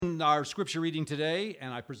Our scripture reading today,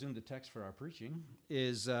 and I presume the text for our preaching,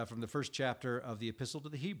 is from the first chapter of the Epistle to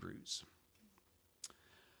the Hebrews.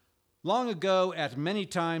 Long ago, at many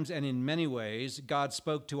times and in many ways, God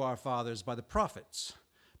spoke to our fathers by the prophets.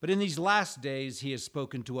 But in these last days he has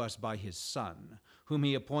spoken to us by his Son, whom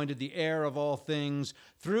he appointed the heir of all things,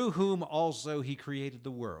 through whom also he created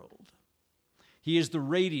the world. He is the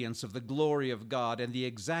radiance of the glory of God and the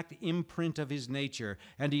exact imprint of his nature,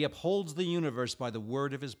 and he upholds the universe by the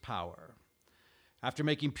word of his power. After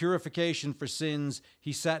making purification for sins,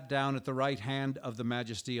 he sat down at the right hand of the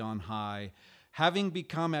Majesty on high, having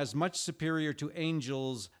become as much superior to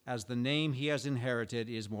angels as the name he has inherited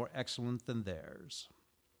is more excellent than theirs.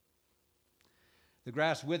 The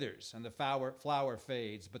grass withers and the flower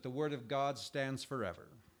fades, but the word of God stands forever.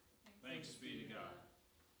 Thanks be to God.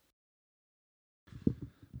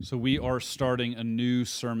 So we are starting a new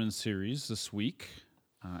sermon series this week,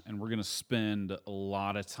 and we're going to spend a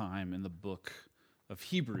lot of time in the book of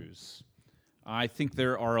Hebrews. I think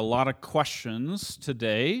there are a lot of questions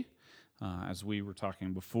today, as we were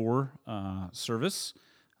talking before service,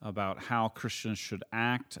 about how Christians should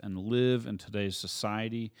act and live in today's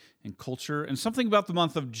society and culture, and something about the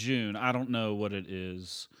month of June. I don't know what it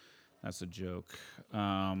is. That's a joke.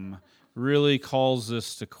 Really calls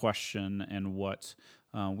us to question and what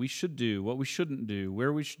we should do, what we shouldn't do,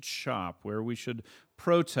 where we should shop, where we should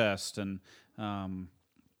protest, and what's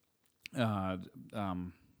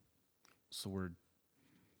the word?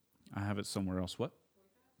 I have it somewhere else. What?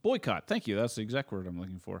 Boycott. Thank you. That's the exact word I'm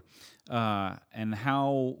looking for. And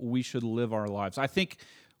how we should live our lives. I think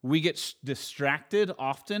we get distracted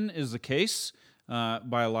often is the case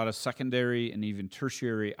by a lot of secondary and even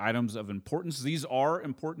tertiary items of importance. These are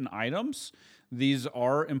important items. These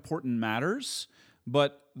are important matters.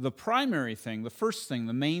 But the primary thing, the first thing,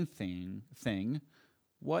 the main thing,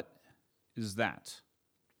 what is that?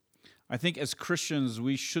 I think as Christians,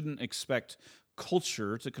 we shouldn't expect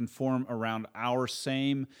culture to conform around our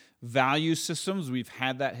same value systems. We've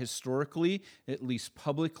had that historically, at least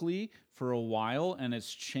publicly, for a while, and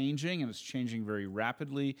it's changing very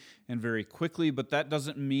rapidly and very quickly. But that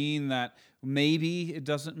doesn't mean that I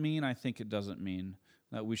think it doesn't mean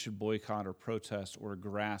that we should boycott or protest or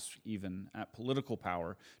grasp even at political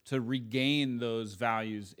power to regain those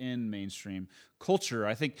values in mainstream culture.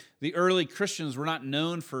 I think the early Christians were not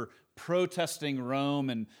known for protesting Rome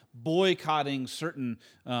and boycotting certain,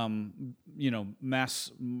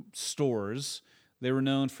 mass stores. They were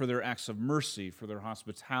known for their acts of mercy, for their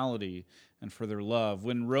hospitality, and for their love.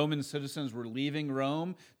 When Roman citizens were leaving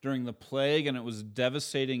Rome during the plague and it was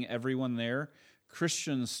devastating everyone there,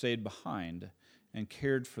 Christians stayed behind and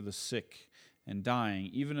cared for the sick and dying,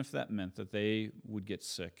 even if that meant that they would get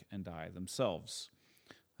sick and die themselves.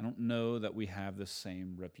 I don't know that we have the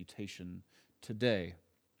same reputation today.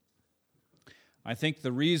 I think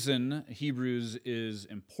the reason Hebrews is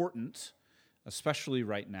important, especially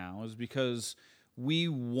right now, is because we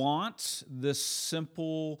want this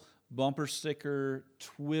simple bumper sticker,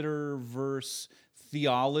 Twitter verse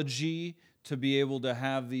theology to be able to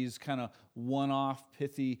have these kind of one-off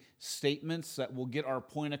pithy statements that will get our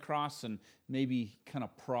point across and maybe kind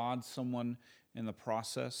of prod someone in the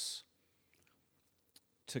process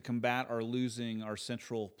to combat our losing our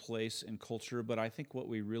central place in culture. But I think what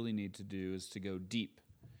we really need to do is to go deep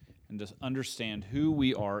and to understand who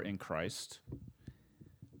we are in Christ.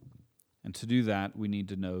 And to do that, we need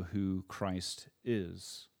to know who Christ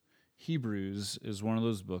is. Hebrews is one of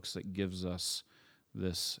those books that gives us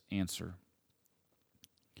this answer.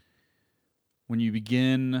 When you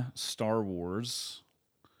begin Star Wars,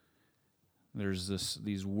 there's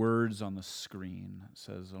these words on the screen. It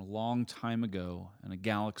says, a long time ago in a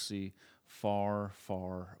galaxy far,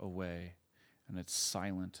 far away. And it's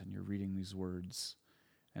silent, and you're reading these words.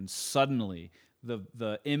 And suddenly,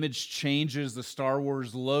 the image changes, the Star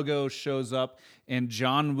Wars logo shows up, and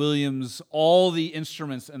John Williams, all the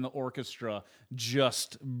instruments in the orchestra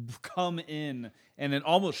just come in, and it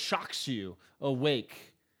almost shocks you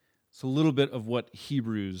awake. It's a little bit of what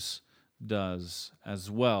Hebrews does as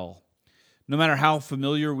well. No matter how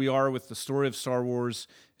familiar we are with the story of Star Wars,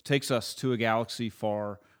 it takes us to a galaxy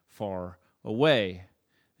far, far away.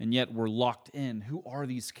 And yet we're locked in. Who are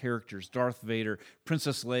these characters? Darth Vader,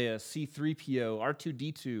 Princess Leia, C-3PO,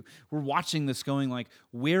 R2-D2. We're watching this going like,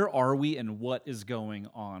 where are we and what is going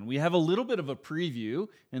on? We have a little bit of a preview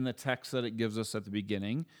in the text that it gives us at the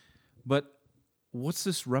beginning. But what's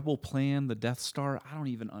this rebel plan, the Death Star? I don't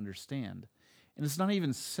even understand. And it's not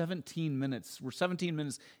even 17 minutes. We're 17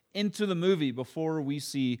 minutes into the movie before we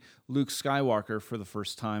see Luke Skywalker for the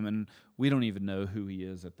first time, and we don't even know who he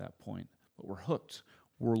is at that point. But we're hooked.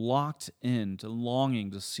 we're locked into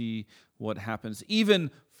longing to see what happens.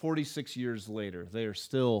 Even 46 years later, they are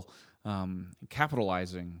still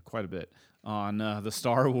capitalizing quite a bit on the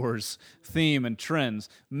Star Wars theme and trends.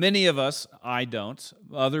 Many of us, I don't,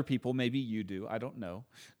 other people, maybe you do, I don't know,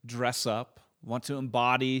 dress up, want to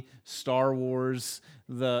embody Star Wars,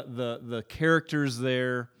 the characters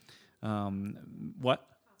there,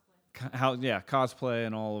 cosplay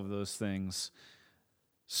and all of those things.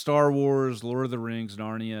 Star Wars, Lord of the Rings,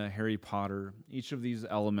 Narnia, Harry Potter, each of these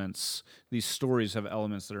elements, these stories have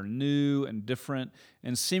elements that are new and different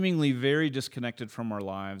and seemingly very disconnected from our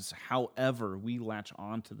lives. However, we latch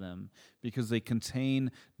onto them because they contain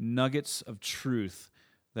nuggets of truth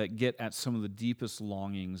that get at some of the deepest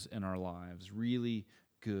longings in our lives. Really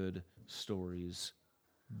good stories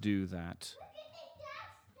do that.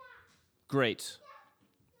 Great.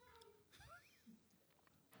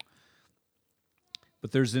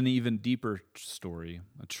 But there's an even deeper story,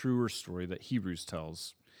 a truer story that Hebrews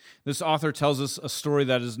tells. This author tells us a story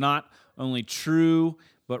that is not only true,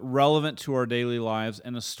 but relevant to our daily lives,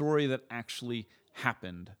 and a story that actually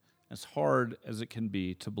happened, as hard as it can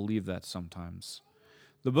be to believe that sometimes.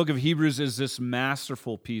 The book of Hebrews is this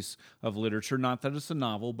masterful piece of literature, not that it's a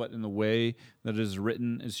novel, but in the way that it is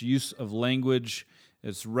written, its use of language,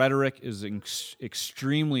 its rhetoric is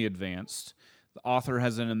extremely advanced. The author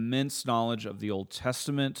has an immense knowledge of the Old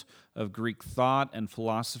Testament, of Greek thought and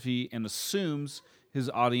philosophy, and assumes his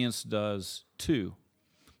audience does too.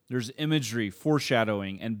 There's imagery,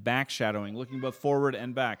 foreshadowing, and backshadowing, looking both forward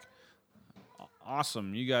and back.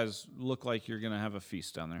 Awesome. You guys look like you're going to have a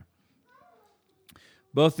feast down there.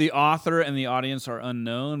 Both the author and the audience are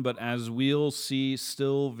unknown, but as we'll see,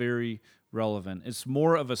 still very relevant. It's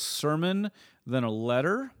more of a sermon than a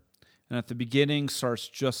letter. And at the beginning starts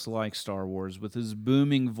just like Star Wars, with his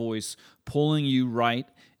booming voice pulling you right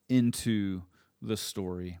into the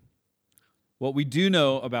story. What we do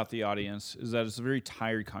know about the audience is that it's a very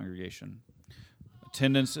tired congregation.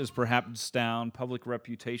 Attendance is perhaps down. Public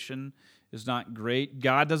reputation is not great.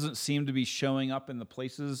 God doesn't seem to be showing up in the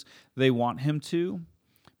places they want him to.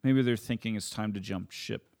 Maybe they're thinking it's time to jump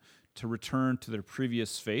ship, to return to their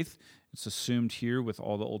previous faith. It's assumed here with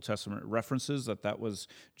all the Old Testament references that was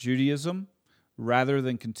Judaism, rather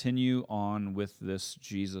than continue on with this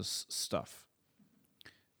Jesus stuff.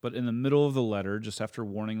 But in the middle of the letter, just after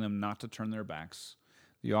warning them not to turn their backs,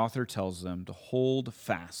 the author tells them to hold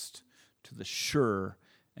fast to the sure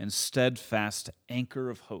and steadfast anchor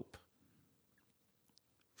of hope.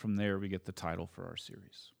 From there, we get the title for our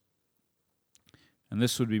series. And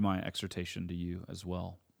this would be my exhortation to you as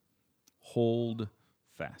well. Hold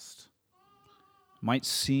fast. Might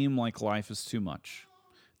seem like life is too much,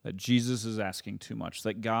 that Jesus is asking too much,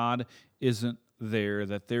 that God isn't there,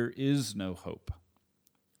 that there is no hope.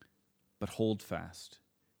 But hold fast.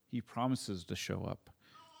 He promises to show up.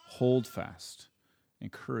 Hold fast.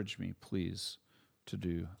 Encourage me, please, to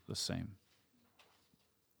do the same.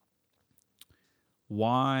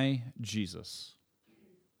 Why Jesus?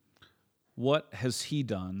 What has he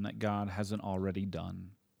done that God hasn't already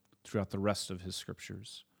done throughout the rest of his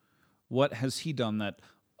scriptures? What has he done that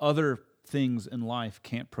other things in life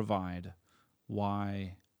can't provide?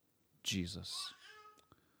 Why Jesus?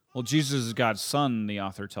 Well, Jesus is God's Son, the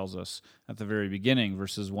author tells us at the very beginning,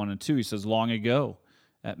 verses 1 and 2. He says, long ago,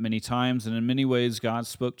 at many times and in many ways, God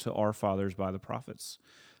spoke to our fathers by the prophets.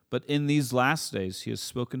 But in these last days, he has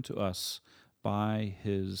spoken to us by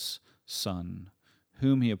his Son,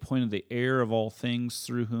 whom he appointed the heir of all things,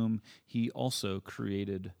 through whom he also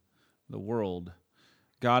created the world.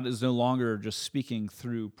 God is no longer just speaking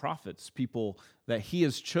through prophets, people that he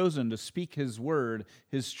has chosen to speak his word,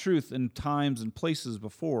 his truth in times and places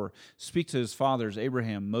before. Speak to his fathers,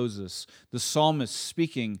 Abraham, Moses, the psalmist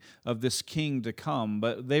speaking of this king to come,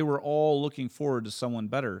 but they were all looking forward to someone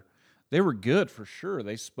better. They were good for sure.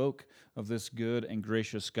 They spoke of this good and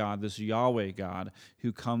gracious God, this Yahweh God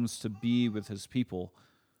who comes to be with his people.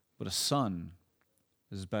 But a son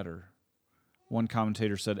is better. One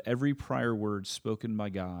commentator said, every prior word spoken by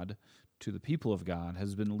God to the people of God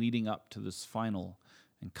has been leading up to this final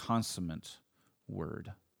and consummate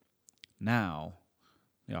word. Now,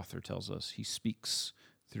 the author tells us, he speaks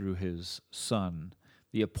through his Son,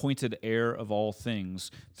 the appointed heir of all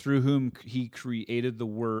things, through whom he created the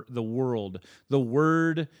world. The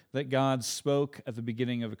word that God spoke at the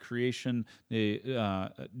beginning of creation,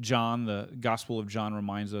 the Gospel of John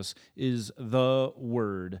reminds us, is the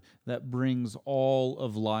word that brings all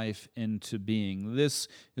of life into being. This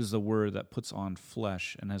is the word that puts on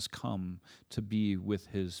flesh and has come to be with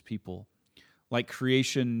his people.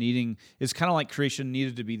 It's kind of like creation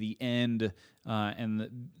needed to be the end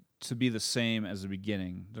and to be the same as the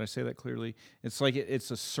beginning. Did I say that clearly? It's like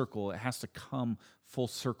it's a circle. It has to come full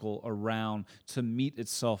circle around to meet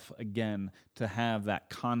itself again, to have that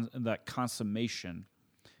consummation.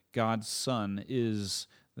 God's Son is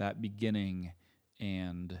that beginning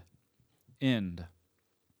and end.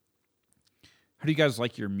 How do you guys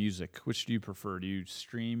like your music? Which do you prefer? Do you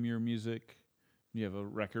stream your music? Do you have a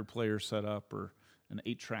record player set up or an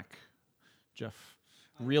 8-track, Jeff?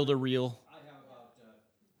 Reel to reel? I have about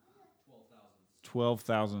 12,000.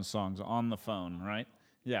 12,000 songs on the phone, right?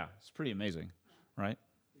 Yeah, it's pretty amazing, right?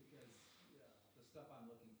 Because the stuff I'm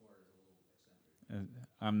looking for is a little eccentric.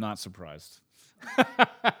 I'm not surprised.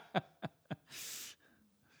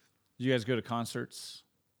 You guys go to concerts?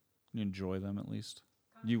 You enjoy them at least?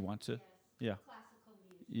 You want to? Yeah. Classical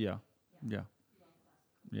music. Yeah. Yeah.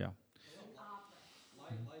 Yeah.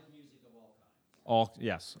 Live music of all kinds.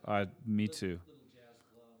 Yes, me too. Little jazz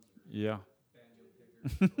clubs. Yeah.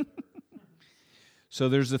 Banjo pickers. So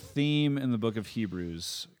there's a theme in the book of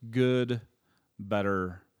Hebrews: good,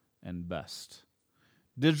 better, and best.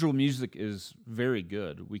 Digital music is very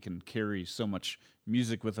good. We can carry so much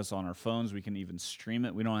music with us on our phones. We can even stream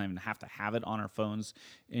it. We don't even have to have it on our phones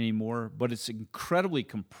anymore. But it's incredibly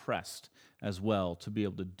compressed as well to be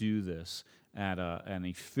able to do this at an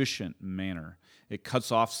efficient manner. It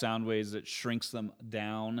cuts off sound waves. It shrinks them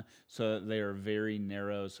down so that they are very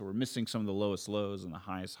narrow. So we're missing some of the lowest lows and the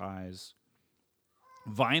highest highs.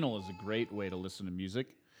 Vinyl is a great way to listen to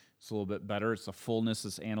music. It's a little bit better. It's a fullness.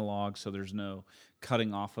 It's analog, so there's no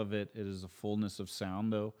cutting off of it. It is a fullness of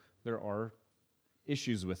sound, though there are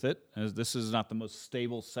issues with it, as this is not the most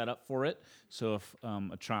stable setup for it. So if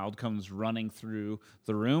a child comes running through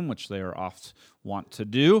the room, which they are oft want to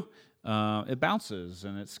do, it bounces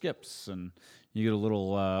and it skips, and you get a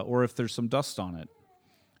little, or if there's some dust on it.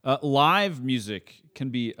 Live music can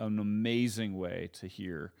be an amazing way to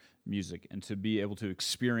hear music and to be able to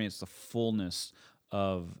experience the fullness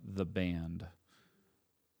of the band.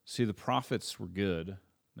 See, the prophets were good.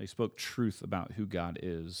 They spoke truth about who God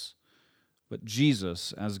is. But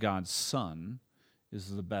Jesus, as God's Son,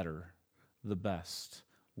 is the better, the best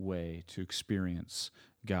way to experience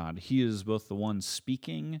God. He is both the one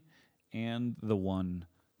speaking and the one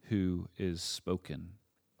who is spoken.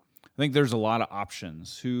 I think there's a lot of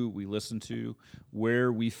options: who we listen to,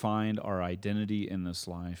 where we find our identity in this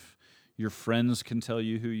life. Your friends can tell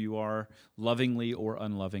you who you are, lovingly or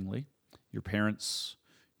unlovingly. Your parents,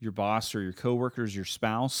 your boss or your coworkers, your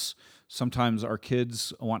spouse. Sometimes our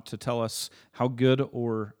kids want to tell us how good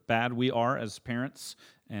or bad we are as parents,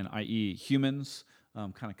 and i.e. humans.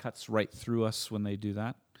 Kind of cuts right through us when they do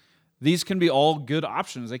that. These can be all good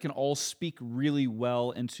options. They can all speak really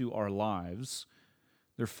well into our lives.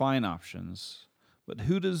 They're fine options. But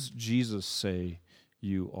who does Jesus say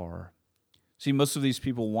you are? See, most of these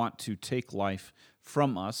people want to take life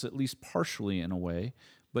from us, at least partially in a way,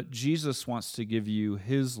 but Jesus wants to give you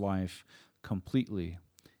his life completely.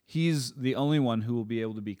 He's the only one who will be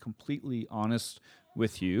able to be completely honest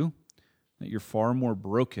with you, that you're far more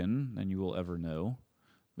broken than you will ever know,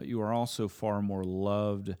 but you are also far more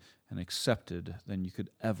loved and accepted than you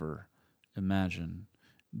could ever imagine.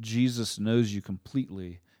 Jesus knows you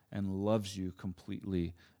completely and loves you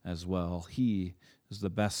completely as well. He is the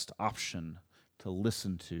best option to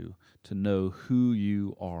listen to know who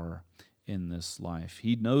you are in this life.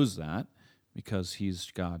 He knows that because he's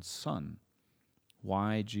God's Son.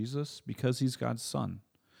 Why Jesus? Because he's God's Son.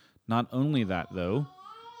 Not only that, though,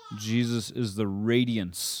 Jesus is the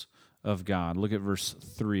radiance of God. Look at verse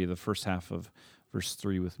 3, the first half of verse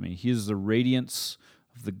 3 with me. He is the radiance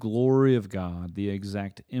of the glory of God, the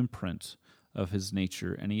exact imprint of his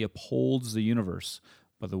nature, and he upholds the universe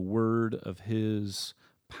by the word of his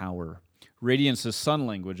power. Radiance is sun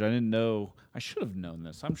language. I didn't know. I should have known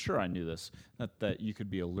this. I'm sure I knew this, that you could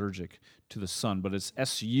be allergic to the sun, but it's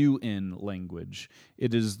sun language.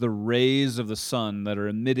 It is the rays of the sun that are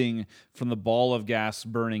emitting from the ball of gas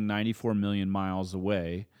burning 94 million miles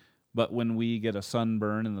away. But when we get a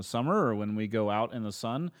sunburn in the summer or when we go out in the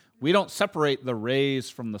sun, we don't separate the rays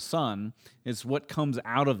from the sun. It's what comes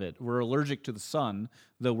out of it. We're allergic to the sun,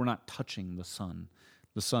 though we're not touching the sun.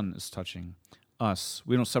 The sun is touching us.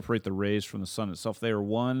 We don't separate the rays from the sun itself. They are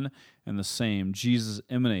one and the same. Jesus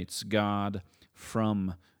emanates God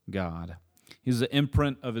from God. He's the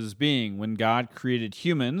imprint of his being. When God created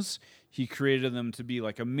humans, he created them to be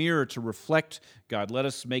like a mirror to reflect God. Let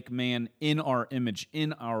us make man in our image,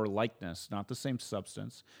 in our likeness, not the same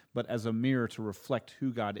substance, but as a mirror to reflect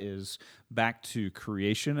who God is back to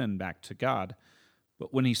creation and back to God.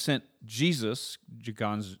 But when he sent Jesus,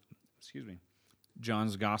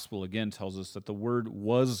 John's gospel again tells us that the Word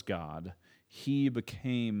was God. He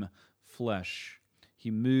became flesh.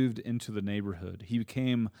 He moved into the neighborhood. He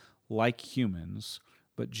became like humans,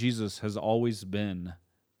 but Jesus has always been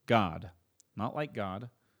God. Not like God,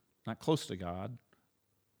 not close to God,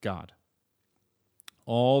 God.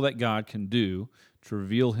 All that God can do to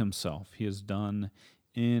reveal himself, he has done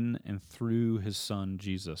in and through his Son,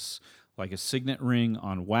 Jesus. Like a signet ring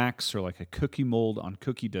on wax or like a cookie mold on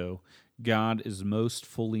cookie dough, God is most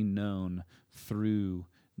fully known through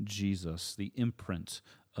Jesus, the imprint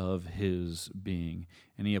of his being.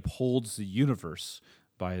 And he upholds the universe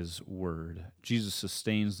by his word. Jesus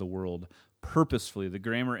sustains the world purposefully. The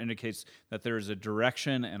grammar indicates that there is a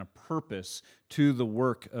direction and a purpose to the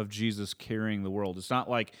work of Jesus carrying the world. It's not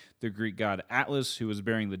like the Greek god Atlas, who was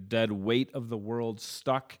bearing the dead weight of the world,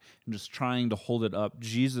 stuck and just trying to hold it up.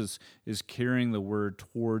 Jesus is carrying the word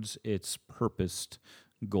towards its purposed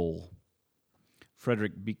goal.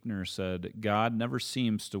 Frederick Buechner said, God never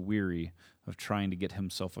seems to weary of trying to get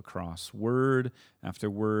himself across. Word after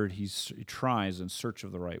word, he tries in search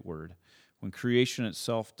of the right word. When creation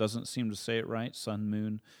itself doesn't seem to say it right, sun,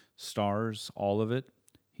 moon, stars, all of it,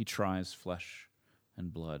 he tries flesh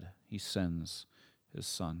and blood. He sends his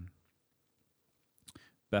Son.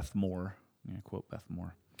 Beth Moore, I'm going to quote Beth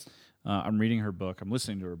Moore. I'm reading her book. I'm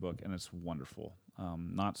listening to her book, and it's wonderful.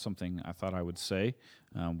 Not something I thought I would say,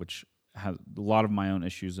 which has a lot of my own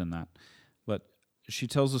issues in that. But she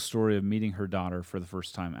tells the story of meeting her daughter for the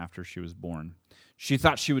first time after she was born. She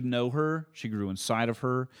thought she would know her. She grew inside of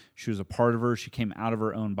her. She was a part of her. She came out of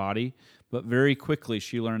her own body. But very quickly,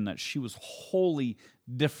 she learned that she was wholly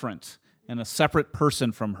different and a separate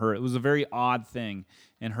person from her. It was a very odd thing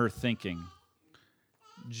in her thinking.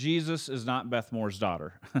 Jesus is not Beth Moore's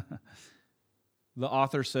daughter. The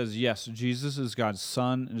author says, yes, Jesus is God's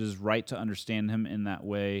Son. It is right to understand him in that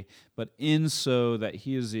way, but in so that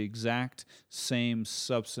he is the exact same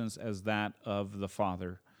substance as that of the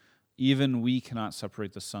Father. Even we cannot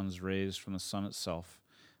separate the sun's rays from the sun itself.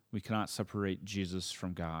 We cannot separate Jesus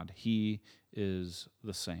from God. He is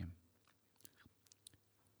the same.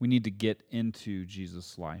 We need to get into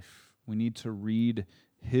Jesus' life. We need to read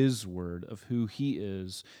his word of who he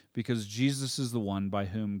is, because Jesus is the one by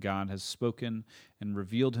whom God has spoken and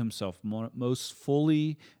revealed himself most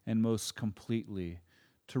fully and most completely.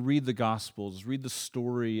 To read the Gospels, read the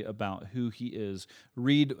story about who he is,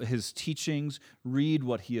 read his teachings, read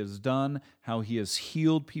what he has done, how he has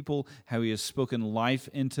healed people, how he has spoken life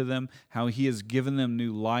into them, how he has given them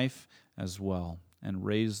new life as well, and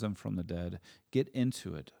raised them from the dead. Get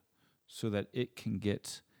into it so that it can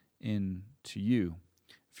get into you.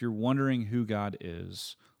 If you're wondering who God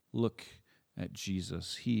is, look at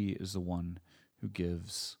Jesus. He is the one who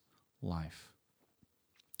gives life.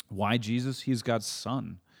 Why Jesus? He's God's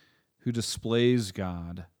Son who displays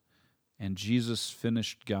God, and Jesus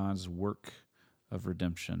finished God's work of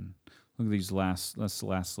redemption. Look at that's the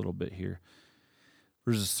last little bit here.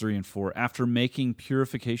 Verses 3 and 4. After making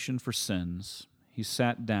purification for sins, he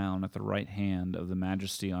sat down at the right hand of the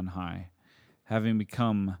Majesty on high, having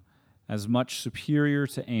become as much superior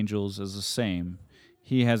to angels as the same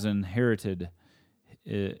he has inherited,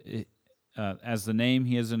 as the name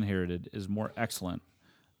he has inherited is more excellent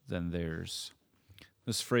than theirs.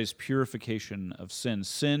 This phrase, purification of sin.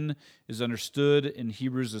 Sin is understood in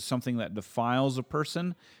Hebrews as something that defiles a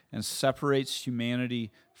person and separates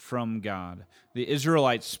humanity from God. The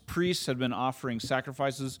Israelites' priests had been offering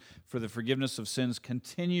sacrifices for the forgiveness of sins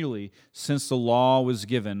continually since the law was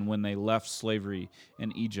given when they left slavery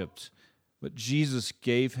in Egypt. But Jesus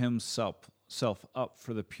gave himself up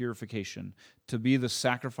for the purification, to be the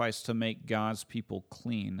sacrifice to make God's people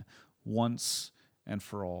clean once and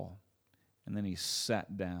for all. And then he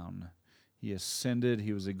sat down. He ascended,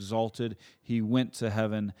 he was exalted, he went to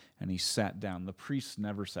heaven, and he sat down. The priests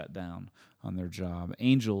never sat down on their job.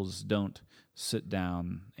 Angels don't sit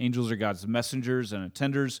down. Angels are God's messengers and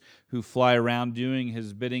attenders who fly around doing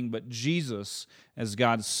his bidding, but Jesus, as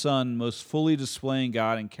God's Son, most fully displaying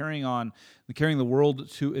God and carrying the world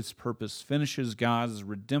to its purpose, finishes God's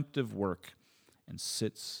redemptive work and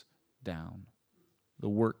sits down. The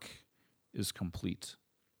work is complete.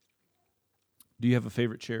 Do you have a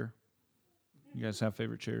favorite chair? You guys have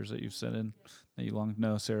favorite chairs that you've sat in that you long?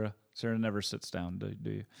 No, Sarah. Sarah never sits down, do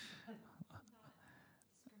you?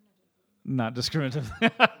 Not discriminative.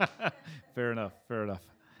 Fair enough.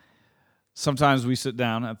 Sometimes we sit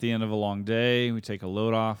down at the end of a long day. We take a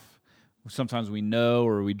load off. Sometimes we know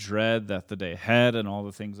or we dread that the day ahead and all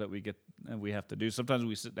the things that we have to do. Sometimes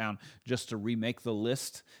we sit down just to remake the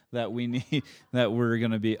list that we need, that we're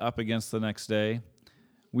going to be up against the next day.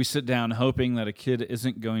 We sit down hoping that a kid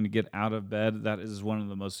isn't going to get out of bed. That is one of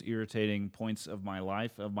the most irritating points of my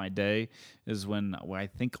life, of my day, is when I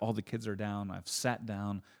think all the kids are down, I've sat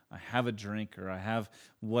down, I have a drink, or I have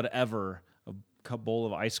whatever, a bowl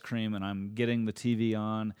of ice cream, and I'm getting the TV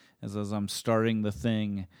on. As I'm starting the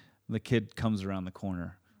thing, the kid comes around the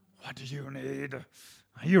corner. What do you need?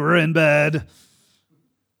 You were in bed.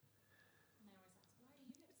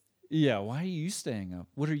 Yeah, why are you staying up?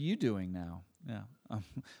 What are you doing now? Yeah,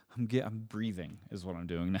 I'm breathing is what I'm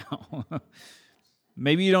doing now.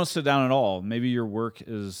 Maybe you don't sit down at all. Maybe your work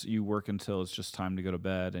is you work until it's just time to go to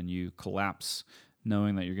bed, and you collapse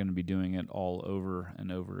knowing that you're going to be doing it all over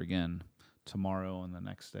and over again tomorrow and the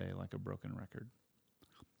next day like a broken record.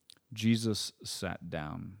 Jesus sat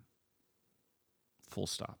down. Full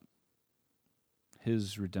stop.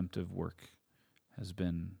 His redemptive work has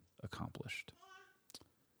been accomplished.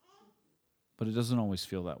 But it doesn't always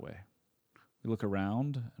feel that way. We look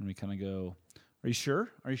around and we kind of go, are you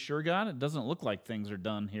sure? Are you sure, God? It doesn't look like things are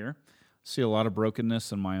done here. I see a lot of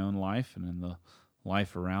brokenness in my own life and in the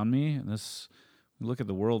life around me. And we look at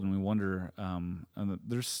the world and we wonder, and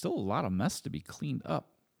there's still a lot of mess to be cleaned up.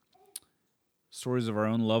 Stories of our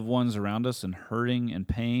own loved ones around us and hurting and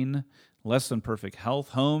pain, less than perfect health,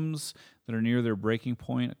 homes that are near their breaking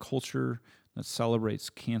point, a culture that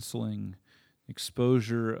celebrates canceling,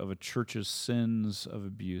 exposure of a church's sins of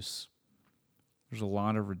abuse. There's a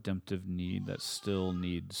lot of redemptive need that still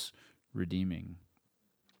needs redeeming.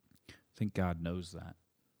 I think God knows that.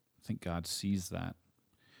 I think God sees that.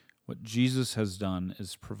 What Jesus has done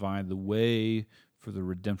is provide the way for the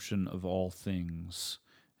redemption of all things,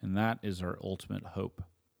 and that is our ultimate hope.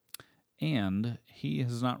 And he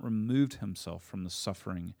has not removed himself from the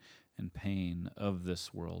suffering and pain of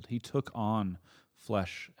this world. He took on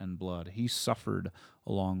flesh and blood. He suffered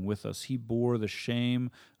along with us. He bore the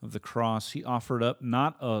shame of the cross. He offered up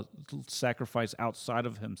not a sacrifice outside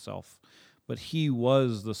of himself, but he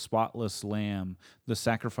was the spotless lamb, the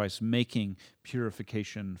sacrifice making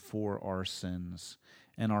purification for our sins.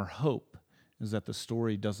 And our hope is that the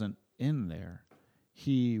story doesn't end there.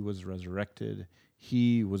 He was resurrected,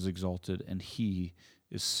 he was exalted, and he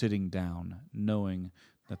is sitting down knowing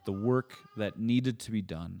that the work that needed to be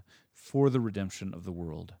done for the redemption of the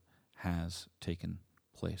world has taken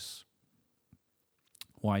place.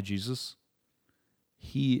 Why Jesus?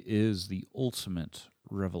 He is the ultimate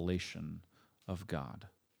revelation of God.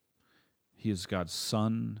 He is God's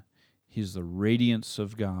Son. He is the radiance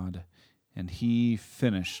of God, and he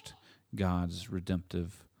finished God's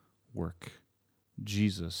redemptive work.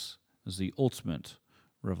 Jesus is the ultimate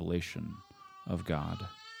revelation of God.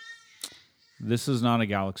 This is not a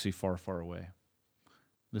galaxy far, far away.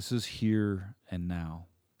 This is here and now.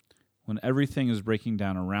 When everything is breaking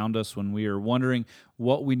down around us, when we are wondering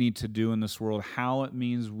what we need to do in this world, how it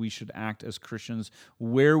means we should act as Christians,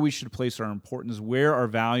 where we should place our importance, where our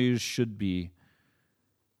values should be,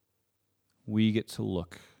 we get to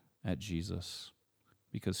look at Jesus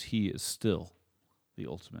because he is still the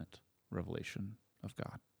ultimate revelation of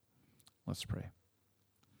God. Let's pray.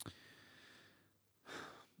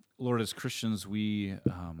 Lord, as Christians, we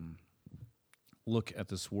look at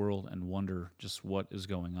this world and wonder just what is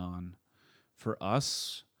going on. For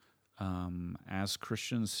us, as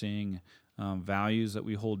Christians, seeing values that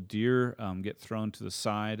we hold dear get thrown to the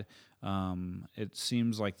side, it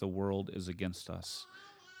seems like the world is against us.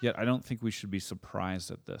 Yet I don't think we should be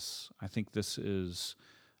surprised at this. I think this is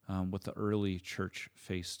what the early church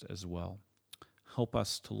faced as well. Help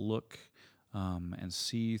us to look and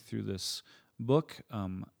see through this book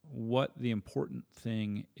what the important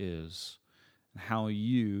thing is, and how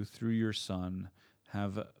you, through your Son,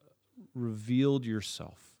 have revealed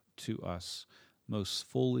yourself to us most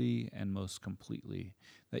fully and most completely.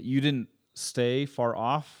 That you didn't stay far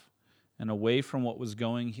off and away from what was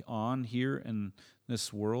going on here in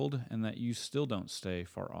this world, and that you still don't stay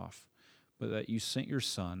far off, but that you sent your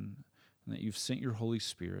Son, and that you've sent your Holy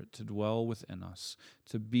Spirit to dwell within us,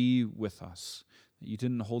 to be with us, that you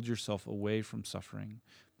didn't hold yourself away from suffering,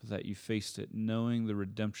 but that you faced it knowing the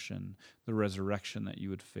redemption, the resurrection that you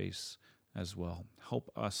would face as well.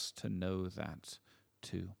 Help us to know that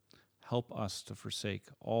too. Help us to forsake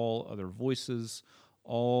all other voices,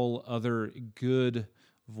 all other good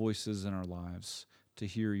voices in our lives, to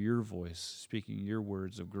hear your voice speaking your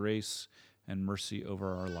words of grace and mercy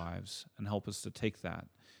over our lives, and help us to take that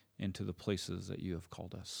into the places that you have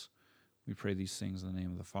called us. We pray these things in the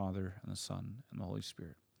name of the Father, and the Son, and the Holy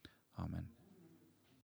Spirit. Amen.